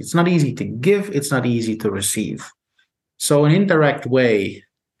easy. It's not easy to give. It's not easy to receive. So an indirect way,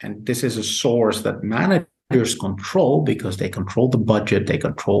 and this is a source that managers control because they control the budget, they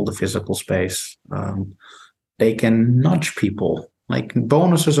control the physical space. They can nudge people Like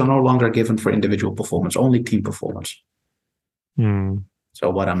bonuses are no longer given for individual performance, only team performance. So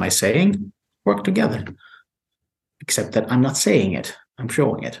what am I saying? Work together. Except that I'm not saying it, I'm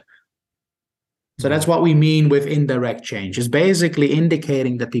showing it. So that's what we mean with indirect change. It's basically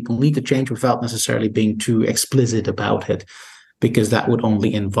indicating that people need to change without necessarily being too explicit about it, because that would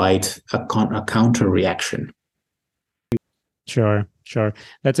only invite a counter reaction. Sure.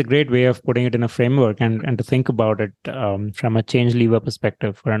 That's a great way of putting it in a framework and to think about it from a change lever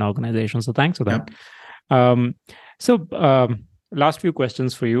perspective for an organization. So thanks for that. Yeah. Last few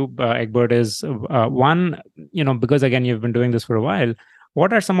questions for you, Egbert, is one, because again, you've been doing this for a while,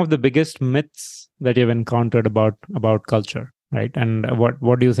 what are some of the biggest myths that you've encountered about culture, right? And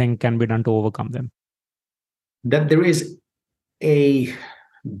what do you think can be done to overcome them? That there is a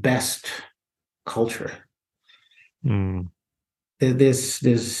best culture.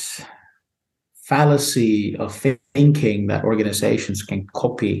 This fallacy of thinking that organizations can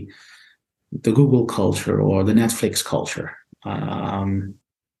copy the Google culture or the Netflix culture.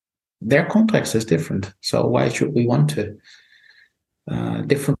 Their context is different. So why should we want to?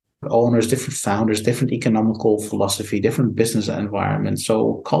 Different owners, different founders, different economical philosophy, different business environment.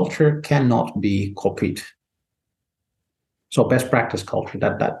 So culture cannot be copied. So best practice culture,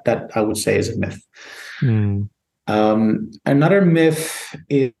 that I would say is a myth. Another myth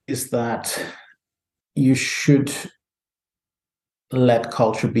is that you should let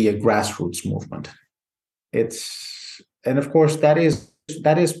culture be a grassroots movement. And of course that is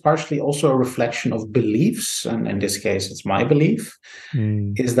partially also a reflection of beliefs, and in this case it's my belief,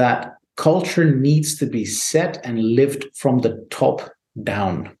 is that culture needs to be set and lived from the top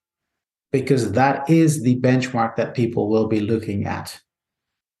down, because that is the benchmark that people will be looking at.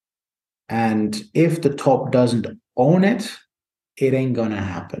 And if the top doesn't own it, it ain't gonna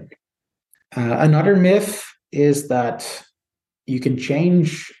happen. Another myth is that you can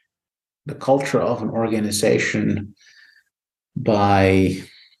change the culture of an organization by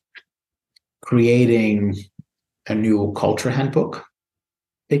creating a new culture handbook.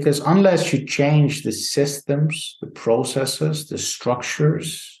 Because unless you change the systems, the processes, the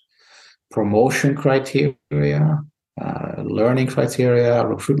structures, promotion criteria, learning criteria,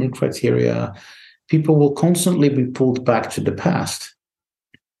 recruitment criteria, people will constantly be pulled back to the past.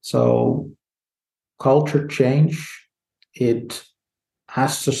 So culture change, it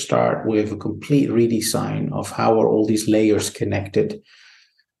has to start with a complete redesign of how are all these layers connected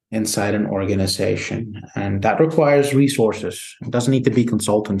inside an organization. And that requires resources. It doesn't need to be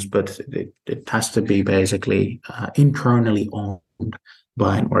consultants, but it has to be basically internally owned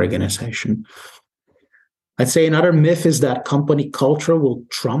by an organization. I'd say another myth is that company culture will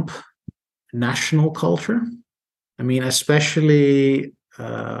trump national culture. I mean, especially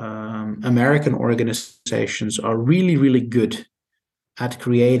American organizations are really, really good at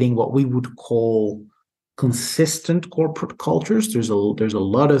creating what we would call consistent corporate cultures. There's a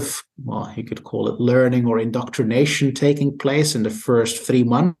lot of, well, you could call it learning or indoctrination taking place in the first 3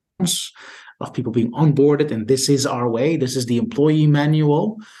 months of people being onboarded, and this is our way, this is the employee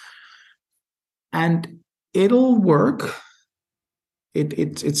manual, and it'll work.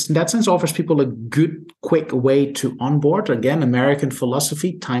 It's in that sense offers people a good, quick way to onboard. Again, American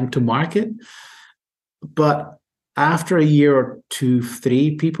philosophy, time to market. But after a year or 2,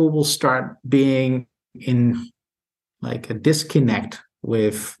 3, people will start being in like a disconnect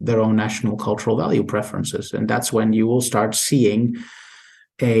with their own national cultural value preferences. And that's when you will start seeing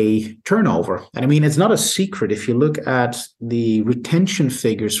a turnover. And I mean, it's not a secret. If you look at the retention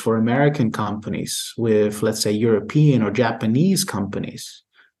figures for American companies with, let's say, European or Japanese companies,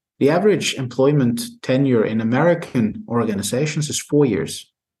 the average employment tenure in American organizations is 4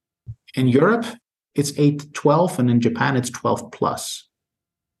 years. In Europe, it's 8 to 12, and in Japan, it's 12 plus.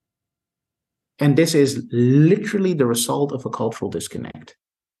 And this is literally the result of a cultural disconnect.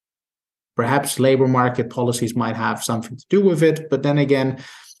 Perhaps labor market policies might have something to do with it, but then again,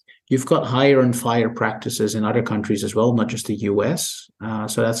 you've got hire and fire practices in other countries as well, not just the US.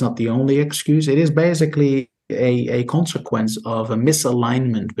 So that's not the only excuse. It is basically a consequence of a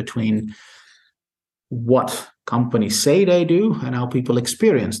misalignment between what companies say they do and how people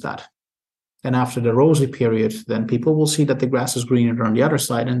experience that. And after the rosy period, then people will see that the grass is greener on the other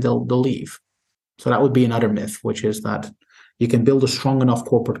side, and they'll leave. So that would be another myth, which is that you can build a strong enough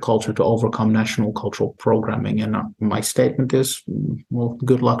corporate culture to overcome national cultural programming. And my statement is, well,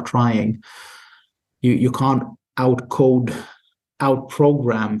 good luck trying. You can't outprogram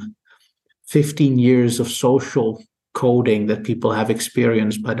 15 years of social coding that people have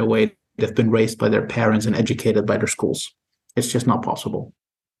experienced by the way they've been raised by their parents and educated by their schools. It's just not possible.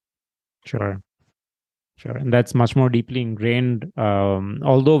 Sure. Sure. And that's much more deeply ingrained.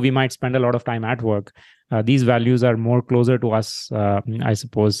 Although we might spend a lot of time at work, these values are more closer to us, I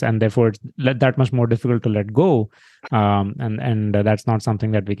suppose, and therefore it's that much more difficult to let go. And that's not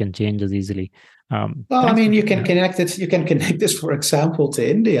something that we can change as easily. Well, I mean, you can connect it. You can connect this, for example, to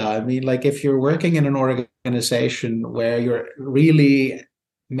India. I mean, like if you're working in an organization where you're really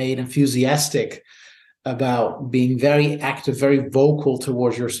made enthusiastic about being very active, very vocal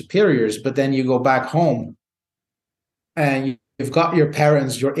towards your superiors, but then you go back home and you've got your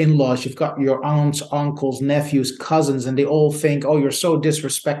parents, your in-laws, you've got your aunts, uncles, nephews, cousins, and they all think, oh, you're so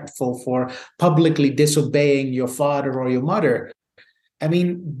disrespectful for publicly disobeying your father or your mother. I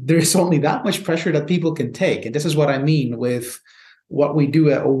mean, there's only that much pressure that people can take. And this is what I mean with what we do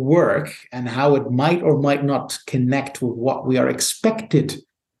at work and how it might or might not connect with what we are expected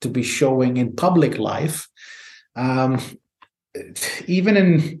to be showing in public life. Even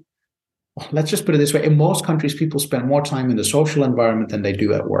in, let's just put it this way, in most countries, people spend more time in the social environment than they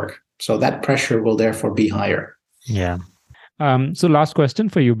do at work. So that pressure will therefore be higher. Yeah. So last question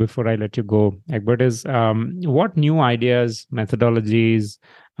for you before I let you go, Egbert, is what new ideas, methodologies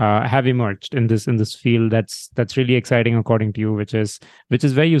have emerged in this field that's really exciting according to you, which is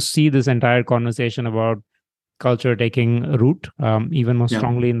where you see this entire conversation about culture taking root even more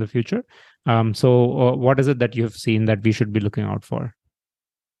strongly in the future. So what is it that you have seen that we should be looking out for?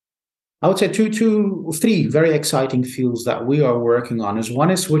 I would say three very exciting fields that we are working on. One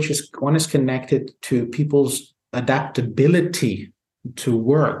is connected to people's adaptability to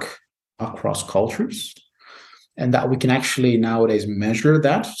work across cultures, and that we can actually nowadays measure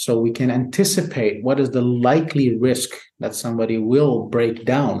that, so we can anticipate what is the likely risk that somebody will break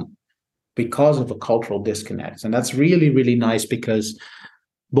down because of a cultural disconnect. And that's really, really nice, because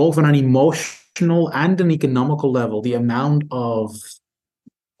both on an emotional and an economical level, the amount of,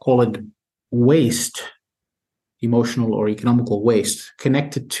 call it waste, emotional or economical waste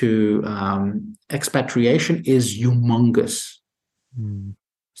connected to expatriation is humongous.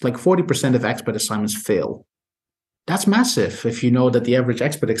 It's like 40% of expat assignments fail. That's massive. If you know that the average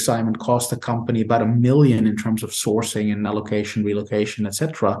expat assignment costs the company about $1 million in terms of sourcing and allocation, relocation,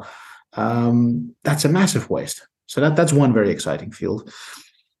 etc., that's a massive waste. So that's one very exciting field.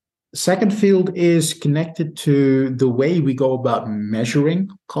 Second field is connected to the way we go about measuring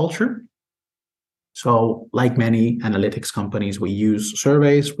culture. So like many analytics companies, we use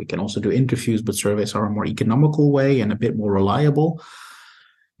surveys. We can also do interviews, but surveys are a more economical way and a bit more reliable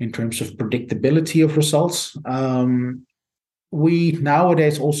in terms of predictability of results. We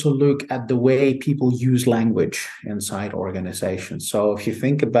nowadays also look at the way people use language inside organizations. So if you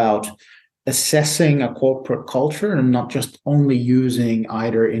think about assessing a corporate culture and not just only using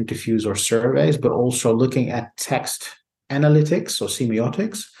either interviews or surveys, but also looking at text analytics or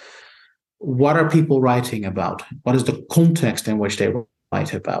semiotics, what are people writing about? What is the context in which they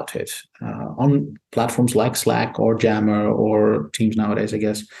write about it? On platforms like Slack or Jammer or Teams nowadays, I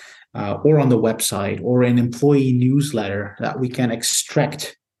guess, or on the website or an employee newsletter, that we can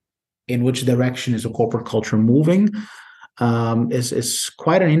extract in which direction is a corporate culture moving, is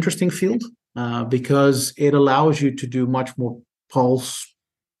quite an interesting field, because it allows you to do much more pulse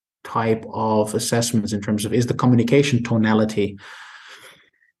type of assessments in terms of, is the communication tonality,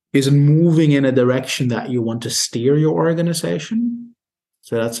 is it moving in a direction that you want to steer your organization?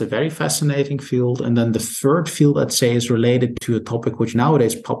 So that's a very fascinating field. And then the third field, I'd say, is related to a topic which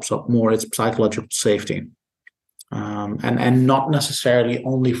nowadays pops up more. It's psychological safety. And not necessarily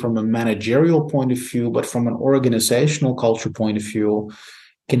only from a managerial point of view, but from an organizational culture point of view,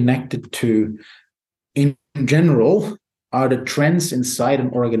 connected to, in general, are the trends inside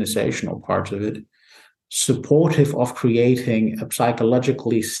an organizational part of it supportive of creating a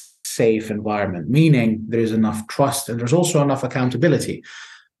psychologically safe environment, meaning there's enough trust and there's also enough accountability.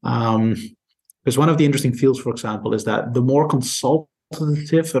 Because one of the interesting fields, for example, is that the more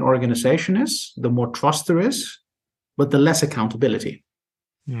consultative an organization is, the more trust there is, but the less accountability.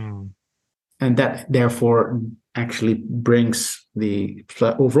 And that therefore actually brings the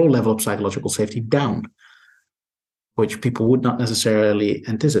overall level of psychological safety down, which people would not necessarily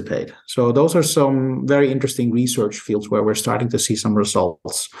anticipate. So those are some very interesting research fields where we're starting to see some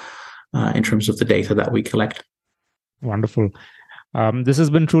results in terms of the data that we collect. Wonderful. This has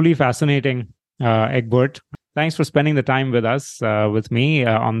been truly fascinating, Egbert. Thanks for spending the time with us, with me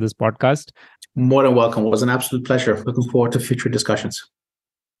on this podcast. More than welcome. It was an absolute pleasure. Looking forward to future discussions.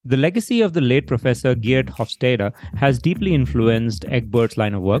 The legacy of the late Professor Geerte Hofstede has deeply influenced Egbert's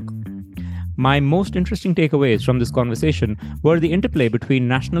line of work. My most interesting takeaways from this conversation were the interplay between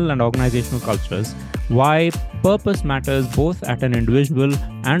national and organizational cultures, why purpose matters both at an individual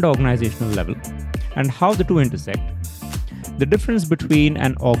and organizational level, and how the two intersect, the difference between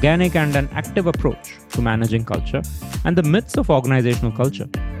an organic and an active approach to managing culture, and the myths of organizational culture.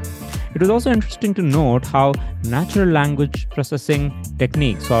 It was also interesting to note how natural language processing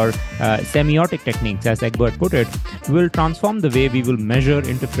techniques, or semiotic techniques, as Egbert put it, will transform the way we will measure,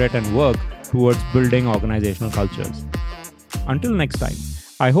 interpret, and work towards building organizational cultures. Until next time,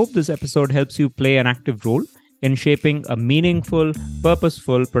 I hope this episode helps you play an active role in shaping a meaningful,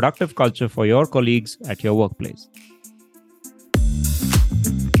 purposeful, productive culture for your colleagues at your workplace.